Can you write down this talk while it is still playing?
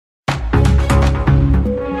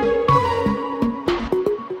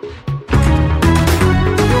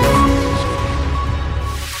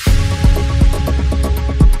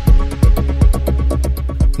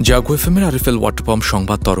জাগো এফএমের RFL ওয়াটারপম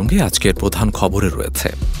সংবাদ তরঙ্গে আজকের প্রধান খবরে রয়েছে।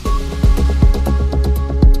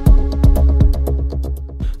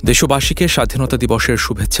 দেশবাসীকে স্বাধীনতা দিবসের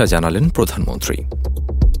শুভেচ্ছা জানালেন প্রধানমন্ত্রী।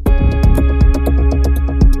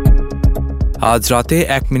 আজ রাতে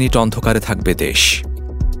 1 মিনিট অন্ধকারে থাকবে দেশ।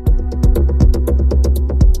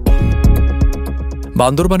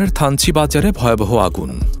 বান্দরবানের থানচি বাজারে ভয়াবহ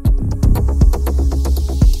আগুন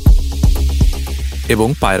এবং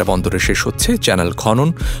পায়রা বন্দরে শেষ হচ্ছে চ্যানেল খনন,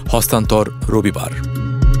 হস্তান্তর রবিবার।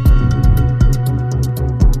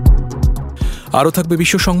 আরও থাকবে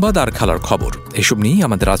বিশ্ব সংবাদ আর খেলার খবর। এসব নিয়েই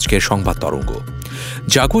আমাদের আজকের সংবাদ তরঙ্গ।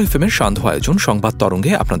 জাগো এফএমের সান্ধ্য আয়োজন সংবাদ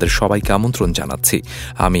তরঙ্গে আপনাদের সবাইকে আমন্ত্রণ জানাচ্ছি।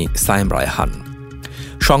 আমি সায়েম রায়হান।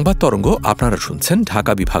 সংবাদ তরঙ্গ আপনারা শুনছেন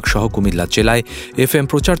ঢাকা বিভাগ সহ কুমিল্লা জেলায় এফএম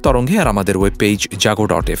প্রচার তরঙ্গে আর আমাদের ওয়েব পেজ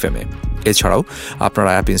jago.fm এ। এছাড়াও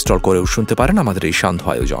আপনারা অ্যাপ ইনস্টল করেও শুনতে পারেন আমাদের এই সান্ধ্য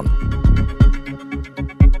আয়োজন।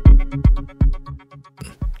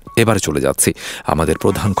 এবার চলে যাচ্ছি আমাদের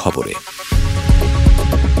প্রধান খবরে।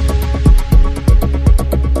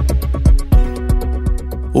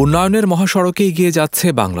 উন্নয়নের মহাসড়কে এগিয়ে যাচ্ছে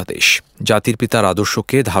বাংলাদেশ। জাতির পিতার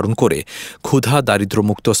আদর্শকে ধারণ করে ক্ষুধা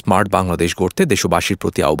দারিদ্র্যমুক্ত স্মার্ট বাংলাদেশ গড়তে দেশবাসীর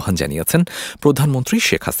প্রতি আহ্বান জানিয়েছেন প্রধানমন্ত্রী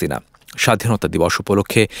শেখ হাসিনা। স্বাধীনতা দিবস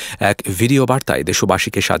উপলক্ষে এক ভিডিও বার্তায়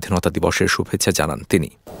দেশবাসীকে স্বাধীনতা দিবসের শুভেচ্ছা জানান তিনি।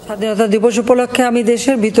 স্বাধীনতা দিবস উপলক্ষে আমি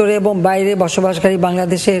দেশের ভিতরে এবং বাইরে বসবাসকারী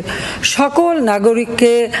বাংলাদেশের সকল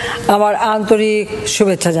নাগরিককে আমার আন্তরিক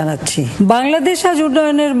শুভেচ্ছা জানাচ্ছি। বাংলাদেশ আজ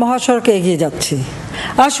উন্নয়নের মহাসড়কে এগিয়ে যাচ্ছে।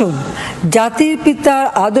 আসুন জাতির পিতার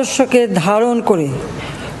আদর্শকে ধারণ করে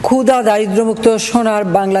ক্ষুধা দারিদ্র্যমুক্ত সোনার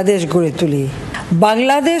বাংলাদেশ গড়ে তুলি।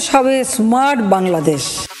 বাংলাদেশ হবে স্মার্ট বাংলাদেশ।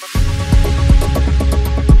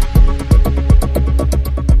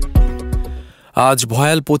 আজ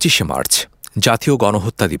ভয়াল 25শে মার্চ, জাতীয়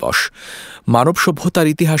গণহত্যা দিবস। মানব সভ্যতার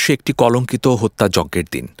ইতিহাসে একটি কলঙ্কিত হত্যাযজ্ঞের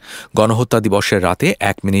দিন। গণহত্যা দিবসের রাতে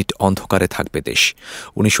 1 মিনিট অন্ধকারে থাকবে দেশ।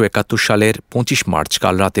 1971 সালের 25 মার্চ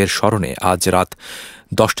কাল রাতের স্মরণে আজ রাত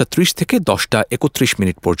 10:30 থেকে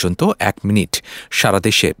 10:31 পর্যন্ত 1 মিনিট সারা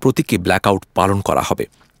দেশে প্রতীকী ব্ল্যাকআউট পালন করা হবে।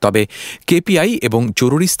 তবে কেপিআই এবং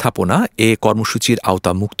জরুরি স্থাপনা এ কর্মসূচির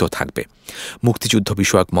আওতা মুক্ত থাকবে। মুক্তিযুদ্ধ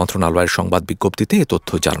বিষয়ক মন্ত্রণালয়ের সংবাদ বিজ্ঞপ্তিতে এ তথ্য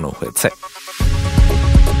জানানো হয়েছে।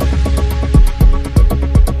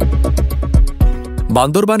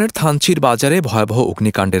 বান্দরবানের থানচির বাজারে ভয়াবহ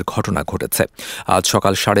অগ্নিকাণ্ডের ঘটনা ঘটেছে। আজ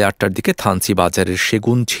সকাল 8:30টার দিকে থানচি বাজারের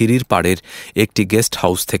সেগুন ঝিরির পাড়ের একটি গেস্ট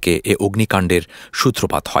হাউস থেকে এ অগ্নিকাণ্ডের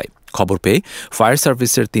সূত্রপাত হয়। খবর পেয়ে ফায়ার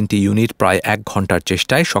সার্ভিসের 3টি ইউনিট প্রায় 1 ঘণ্টার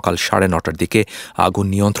চেষ্টায় সকাল 9:30টার দিকে আগুন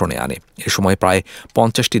নিয়ন্ত্রণে আনে। এ সময় প্রায়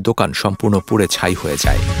 50টি দোকান সম্পূর্ণ পুড়ে ছাই হয়ে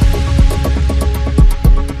যায়।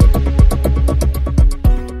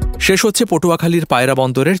 শেষ হচ্ছে পটুয়াখালীর পায়রা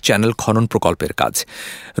বন্দরের চ্যানেল খনন প্রকল্পের কাজ।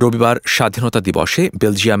 রবিবার স্বাধীনতা দিবসে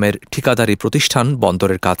বেলজিয়ামের ঠিকাদারি প্রতিষ্ঠান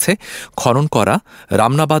বন্দরের কাছে খনন করা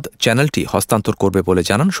রামনাবাদ চ্যানেলটি হস্তান্তর করবে বলে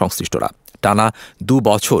জানান সংশ্লিষ্টরা। টানা 2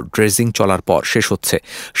 বছর ড্রেজিং চলার পর শেষ হচ্ছে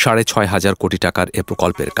 6,500 কোটি টাকার এ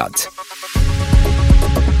প্রকল্পের কাজ।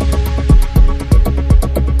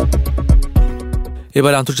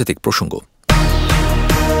 এবার আন্তর্জাতিক প্রসঙ্গ।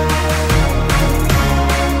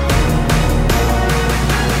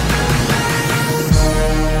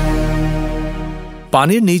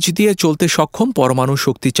 পানির নিচ দিয়ে চলতে সক্ষম পরমাণু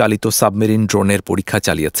শক্তি চালিত সাবমেরিন ড্রোনের পরীক্ষা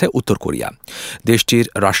চালিয়েছে উত্তর কোরিয়া। দেশটির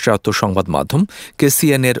রাষ্ট্রায়ত্ত সংবাদ মাধ্যম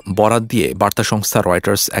কেসিএনের বরাত দিয়ে বার্তা সংস্থা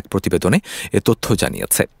রয়টার্স এক প্রতিবেদনে এ তথ্য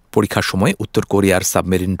জানিয়েছে। পরীক্ষার সময় উত্তর কোরিয়ার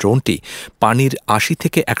সাবমেরিন ড্রোনটি পানির 80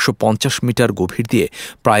 থেকে 150 মিটার গভীর দিয়ে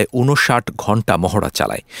প্রায় 59 ঘণ্টা মহড়া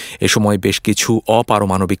চালায়। এ সময় বেশ কিছু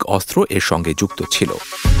অপারমাণবিক অস্ত্র এর সঙ্গে যুক্ত ছিল।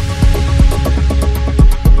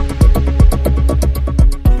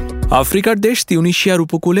 আফ্রিকার দেশ তিউনিশিয়ার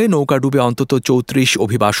উপকূলে নৌকা ডুবে অন্তত 34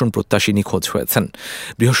 অভিবাসন প্রত্যাশী নিখোঁজ হয়েছেন।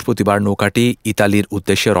 বৃহস্পতিবার নৌকাটি ইতালির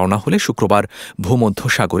উদ্দেশ্যে রওনা হলে শুক্রবার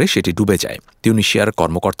ভূমধ্যসাগরে সেটি ডুবে যায়। তিউনিশিয়ার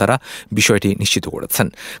কর্মকর্তারা বিষয়টি নিশ্চিত করেছেন।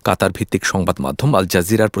 কাতার ভিত্তিক সংবাদ মাধ্যম আল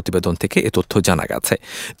জাজিরার প্রতিবেদন থেকে এ তথ্য জানা গেছে।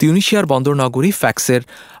 তিউনিশিয়ার বন্দরনগরী ফ্যাক্সের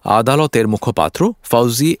আদালতের মুখপাত্র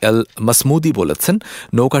ফাউজি এল মাসমুদি বলেছেন,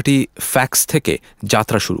 নৌকাটি ফ্যাক্স থেকে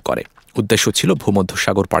যাত্রা শুরু করে। উদ্দেশ্য ছিল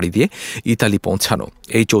ভূমধ্যসাগর পাড়ি দিয়ে ইতালি পৌঁছানো।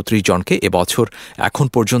 এই 34 জনকে এবছর এখন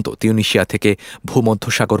পর্যন্ত তিউনিশিয়া থেকে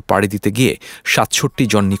ভূমধ্যসাগর পাড়ি দিতে গিয়ে 67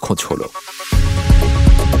 জন নিখোঁজ হল।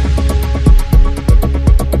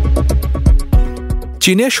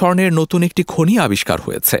 চীনে স্বর্ণের নতুন একটি খনি আবিষ্কার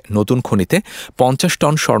হয়েছে। নতুন খনিতে 50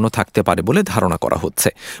 টন স্বর্ণ থাকতে পারে বলে ধারণা করা হচ্ছে।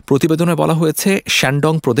 প্রতিবেদনে বলা হয়েছে,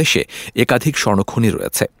 শ্যানডং প্রদেশে একাধিক স্বর্ণখনি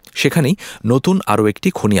রয়েছে। সেখানেই নতুন আরও একটি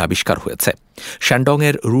খনি আবিষ্কার হয়েছে।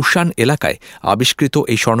 শ্যানডংয়ের রুশান এলাকায় আবিষ্কৃত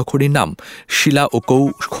এই স্বর্ণখনির নাম শিলাওকৌ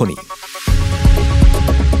খনি।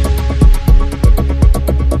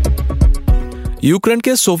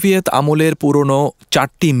 ইউক্রেনকে সোভিয়েত আমলের পুরনো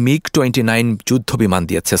 4টি মিগ-29 যুদ্ধবিমান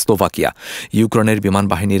দিয়েছে স্লোভাকিয়া। ইউক্রেনের বিমান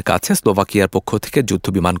বাহিনীর কাছে স্লোভাকিয়ার পক্ষ থেকে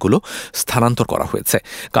যুদ্ধবিমানগুলো স্থানান্তর করা হয়েছে।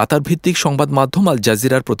 কাতার ভিত্তিক সংবাদ মাধ্যম আল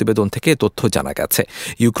জাজিরার প্রতিবেদন থেকে তথ্য জানা গেছে।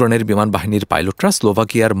 ইউক্রেনের বিমান বাহিনীর পাইলটরা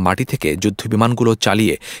স্লোভাকিয়ার মাটি থেকে যুদ্ধবিমানগুলো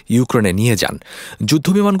চালিয়ে ইউক্রেনে নিয়ে যান।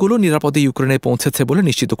 যুদ্ধবিমানগুলো নিরাপদে ইউক্রেনে পৌঁছেছে বলে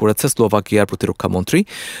নিশ্চিত করেছে স্লোভাকিয়ার প্রতিরক্ষা মন্ত্রী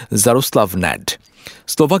জারোস্লাভ ন্যাড।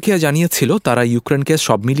 স্লোভাকিয়া জানিয়েছিল তারা ইউক্রেনকে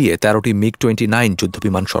সব মিলিয়ে 13টি মিগ-29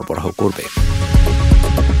 যুদ্ধবিমান সরবরাহ করবে।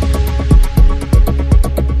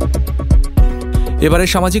 এবারে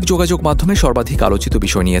সামাজিক যোগাযোগ মাধ্যমে সর্বাধিক আলোচিত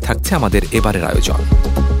বিষয় নিয়ে থাকছে আমাদের এবারের আয়োজন।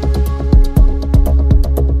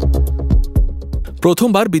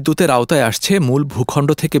 প্রথমবার বিদ্যুতের আওতায় আসছে মূল ভূখণ্ড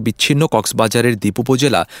থেকে বিচ্ছিন্ন কক্সবাজারের দ্বীপ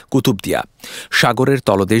উপজেলা কুতুবদিয়া। সাগরের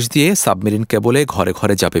তলদেশ দিয়ে সাবমেরিন কেবলে ঘরে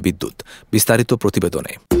ঘরে যাবে বিদ্যুৎ। বিস্তারিত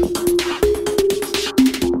প্রতিবেদনে।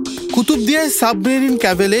 কুতুবদিয়ায় সাবমেরিন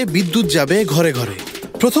ক্যাবেলে বিদ্যুৎ যাবে ঘরে ঘরে।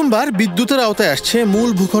 প্রথমবার বিদ্যুতের আওতায় আসছে মূল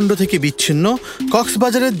ভূখণ্ড থেকে বিচ্ছিন্ন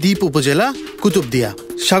কক্সবাজারের দ্বীপ উপজেলা কুতুবদিয়া।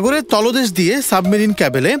 সাগরের তলদেশ দিয়ে সাবমেরিন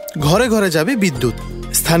ক্যাবেলে ঘরে ঘরে যাবে বিদ্যুৎ।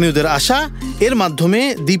 স্থানীয়দের আশা, এর মাধ্যমে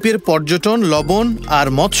দ্বীপের পর্যটন, লবণ আর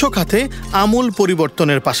মৎস্য খাতে আমূল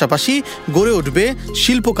পরিবর্তনের পাশাপাশি গড়ে উঠবে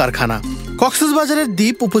শিল্প কারখানা। কক্সবাজারের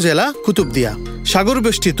দ্বীপ উপজেলা কুতুবদিয়া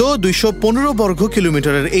সাগরবেষ্টিত 215 বর্গ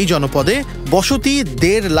কিলোমিটারের এই জনপদে বসতি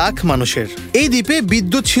 1.5 লাখ মানুষের। এই দ্বীপে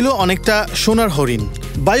বিদ্যুৎ ছিল অনেকটা সোনার হরিণ।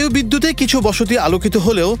 বায়ু বিদ্যুতে কিছু বসতি আলোকিত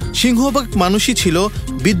হলেও সিংহভাগ মানুষই ছিল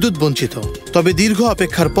বিদ্যুৎ বঞ্চিত। তবে দীর্ঘ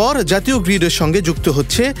অপেক্ষার পর জাতীয় গ্রিডের সঙ্গে যুক্ত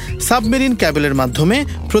হচ্ছে সাবমেরিন ক্যাবেলের মাধ্যমে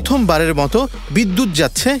প্রথমবারের মতো বিদ্যুৎ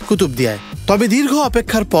যাচ্ছে কুতুবদিয়ায়। তবে দীর্ঘ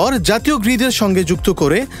অপেক্ষার পর জাতীয় গ্রিডের সঙ্গে যুক্ত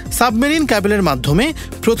করে সাবমেরিন ক্যাবেলের মাধ্যমে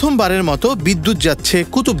প্রথমবারের মতো বিদ্যুৎ যাচ্ছে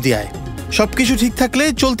কুতুবদিয়ায়। সবকিছু ঠিক থাকলে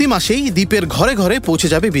চলতি মাসেই দ্বীপের ঘরে ঘরে পৌঁছে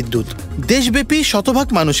যাবে বিদ্যুৎ। দেশব্যাপী শতভাগ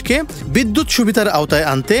মানুষকে বিদ্যুৎ সুবিধার আওতায়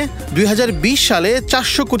আনতে 2020 সালে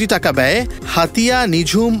 400 কোটি টাকা ব্যয়ে হাতিয়া,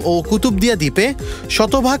 নিঝুম ও কুতুবদিয়া দ্বীপে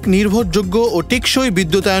শতভাগ নির্ভরযোগ্য ও টেকসই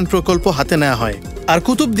বিদ্যুতায়ন প্রকল্প হাতে নেওয়া হয়। আর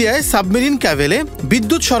কুতুবদিয়ায় সাবমেরিন ক্যাবেলে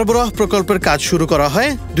বিদ্যুৎ সরবরাহ প্রকল্পের কাজ শুরু করা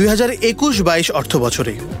হয় 2021-22 অর্থ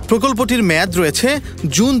বছরে। প্রকল্পটির মেয়াদ রয়েছে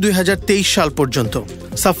জুন 2023 সাল পর্যন্ত।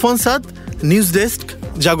 Safwan Saad, news desk,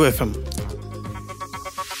 Jago FM.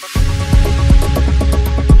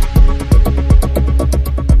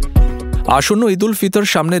 আসন্ন ঈদুল ফিতর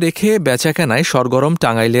সামনে রেখে বেচাকেনায় সরগরম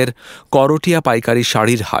টাঙ্গাইলের করটিয়া পাইকারি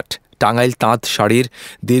শাড়ির হাট। টাঙ্গাইল তাঁত শাড়ির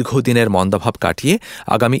দীর্ঘদিনের মন্দাভাব কাটিয়ে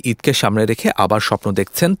আগামী ঈদকে সামনে রেখে আবার স্বপ্ন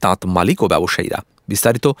দেখছেন তাঁত মালিক ও ব্যবসায়ীরা।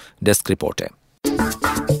 বিস্তারিত ডেস্ক রিপোর্টে।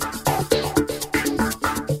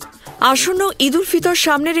 আসন্ন ঈদুল ফিতর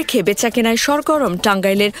সামনে রেখে বেচাকেনায় সরগরম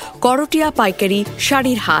টাঙ্গাইলের করটিয়া পাইকারি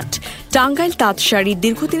শাড়ির হাট। টাঙ্গাইল তাঁত শাড়ির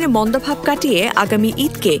দীর্ঘদিনের মন্দাভাব কাটিয়ে আগামী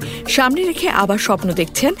ঈদকে সামনে রেখে আবার স্বপ্ন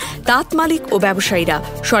দেখছেন তাঁত মালিক ও ব্যবসায়ীরা।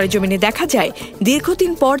 সরেজমিনে দেখা যায়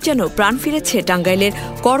দীর্ঘদিন পর যেন প্রাণ ফিরেছে টাঙ্গাইলের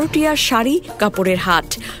করটিয়ার শাড়ি কাপড়ের হাট।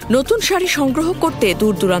 নতুন শাড়ি সংগ্রহ করতে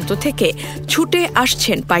দূর দূরান্ত থেকে ছুটে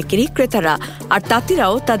আসছেন পাইকারি ক্রেতারা। আর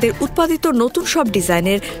তাঁতিরাও তাদের উৎপাদিত নতুন সব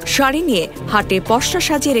ডিজাইনের শাড়ি নিয়ে হাটে পসরা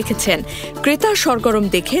সাজিয়ে রেখেছেন। ক্রেতার সরগরম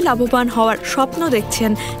দেখে লাভবান হওয়ার স্বপ্ন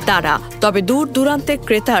দেখছেন তারা। তবে দূর দূরান্তে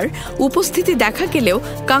ক্রেতার উপস্থিতি দেখা গেলেও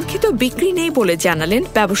কাঙ্ক্ষিত বিক্রি নেই বলে জানালেন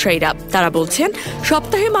ব্যবসায়ীরা। তারা বলছেন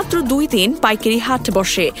সপ্তাহে মাত্র 2 দিন পাইকারি হাট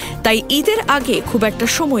বসে, তাই ঈদের আগে খুব একটা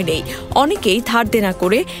সময় নেই। অনেকেই ধার দেনা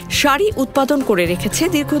করে শাড়ি উৎপাদন করে রেখেছে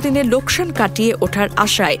দীর্ঘদিনের লোকসান কাটিয়ে ওঠার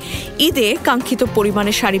আশায়। ঈদে কাঙ্ক্ষিত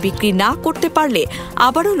পরিমাণে শাড়ি বিক্রি না করতে পারলে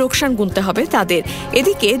আবারও লোকসান গুনতে হবে তাদের।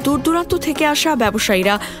 এদিকে দূর দূরান্ত থেকে আসা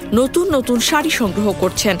ব্যবসায়ীরা নতুন নতুন শাড়ি সংগ্রহ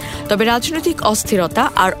করছেন। তবে রাজনৈতিক অস্থিরতা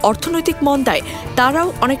আর অর্থনৈতিক মন্দায় তারাও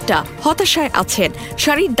অনেকটা হতাশায় আছেন।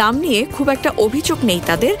 শাড়ির দাম নিয়ে খুব একটা অভিযোগ নেই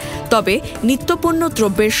তাদের, তবে নিত্যপণ্য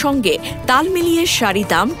দ্রব্যের সঙ্গে তাল মিলিয়ে শাড়ি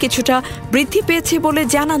দাম কিছুটা বৃদ্ধি পেয়েছে বলে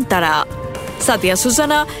জানান তারা। সাদিয়া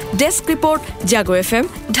সুজানা, ডেস্ক রিপোর্ট, জাগো এফএম,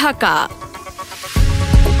 ঢাকা।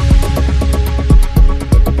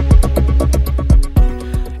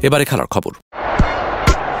 এবারে খেলার খবর।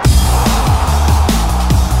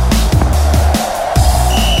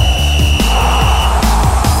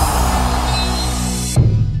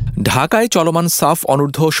 ঢাকায় চলমান সাফ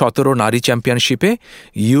অনূর্ধ্ব 17 নারী চ্যাম্পিয়নশিপে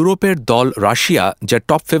ইউরোপের দল রাশিয়া যে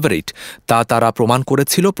টপ ফেভারিট তা তারা প্রমাণ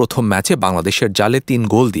করেছিল প্রথম ম্যাচে বাংলাদেশের জালে 3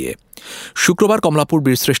 গোল দিয়ে। শুক্রবার কমলাপুর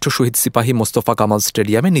বীরশ্রেষ্ঠ শহীদ সিপাহী মোস্তফা কামাল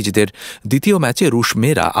স্টেডিয়ামে নিজেদের দ্বিতীয় ম্যাচে রুশ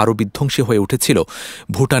মেয়েরা আরও বিধ্বংসী হয়ে উঠেছিল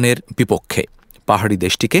ভুটানের বিপক্ষে। পাহাড়ি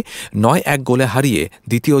দেশটিকে 9-1 গোলে হারিয়ে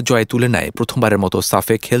দ্বিতীয় জয় তুলে নেয় প্রথমবারের মতো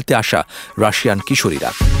সাফে খেলতে আসা রাশিয়ান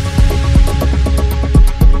কিশোরীরা।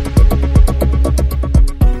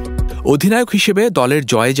 অধিনায়ক হিসেবে দলের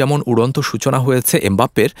জয়ে যেমন উড়ন্ত সূচনা হয়েছে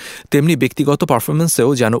এমবাপ্পের, তেমনি ব্যক্তিগত পারফরম্যান্সেও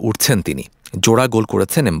যেন উঠছেন তিনি। জোড়া গোল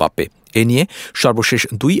করেছেন এমবাপ্পে। এ নিয়ে সর্বশেষ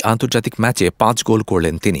 2 আন্তর্জাতিক ম্যাচে 5 গোল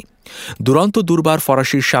করলেন তিনি। দুরন্ত দুর্বার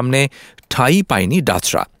ফরাসির সামনে ঠাঁই পায়নি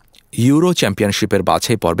ডাচরা। ইউরো চ্যাম্পিয়নশিপের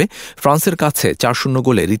বাছাই পর্বে ফ্রান্সের কাছে 4-0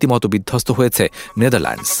 গোলে রীতিমতো বিধ্বস্ত হয়েছে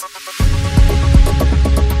নেদারল্যান্ডস।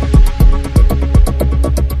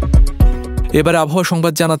 এবারে আবহাওয়া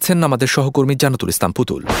সংবাদ জানাচ্ছেন আমাদের সহকর্মী জান্নাতুল ইসলাম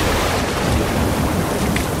পুতুল।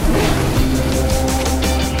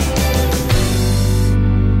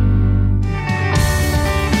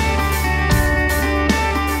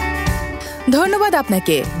 ধন্যবাদ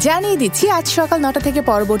আপনাকে। জানিয়ে দিচ্ছি আজ সকাল 9টা থেকে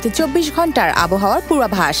পরবর্তী 24 ঘন্টার আবহাওয়ার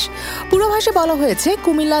পূর্বাভাস। পূর্বাভাসে বলা হয়েছে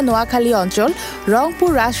কুমিল্লা, নোয়াখালী অঞ্চল,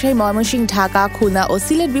 রংপুর, রাজশাহী, ময়মনসিংহ, ঢাকা, খুলনা ও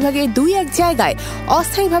সিলেট বিভাগের 2-1 জায়গায়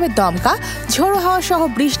অস্থায়ীভাবে দমকা, ঝোড়ো হাওয়া সহ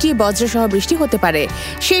বৃষ্টি, বজ্রসহ বৃষ্টি হতে পারে।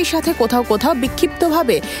 সেই সাথে কোথাও কোথাও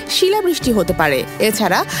বিক্ষিপ্তভাবে শিলাবৃষ্টি হতে পারে।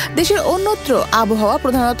 এছাড়া দেশের অন্যত্র আবহাওয়া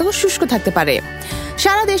প্রধানত শুষ্ক থাকতে পারে।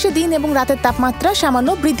 সারা দেশে দিন এবং রাতের তাপমাত্রা সামান্য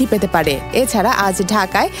বৃদ্ধি পেতে পারে। এছাড়া আজ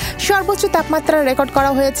ঢাকায় সর্বোচ্চ তাপমাত্রা রেকর্ড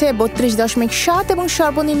করা হয়েছে 32.7 এবং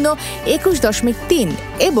সর্বনিম্ন 21.3,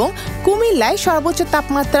 এবং কুমিল্লায় সর্বোচ্চ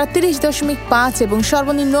তাপমাত্রা 30.5 এবং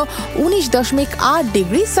সর্বনিম্ন 19.8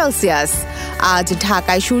 ডিগ্রি সেলসিয়াস। আজ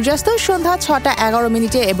ঢাকায় সূর্যাস্ত সন্ধ্যা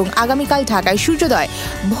 6:11 এবং আগামীকাল ঢাকায় সূর্যোদয়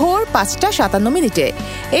ভোর 5:57।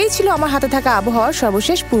 এই ছিল আমার হাতে থাকা আবহাওয়ার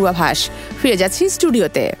সর্বশেষ পূর্বাভাস। ফিরে যাচ্ছি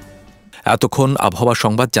স্টুডিওতে। এতক্ষণ আবহাওয়া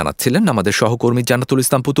সংবাদ জানাচ্ছিলেন আমাদের সহকর্মী জান্নাতুল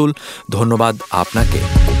ইসলাম পুতুল। ধন্যবাদ আপনাকে।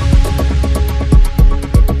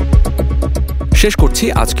 শেষ করছি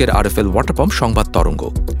আজকের আরএফএল ওয়াটার পাম্প সংবাদ তরঙ্গ।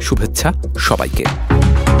 শুভেচ্ছা সবাইকে।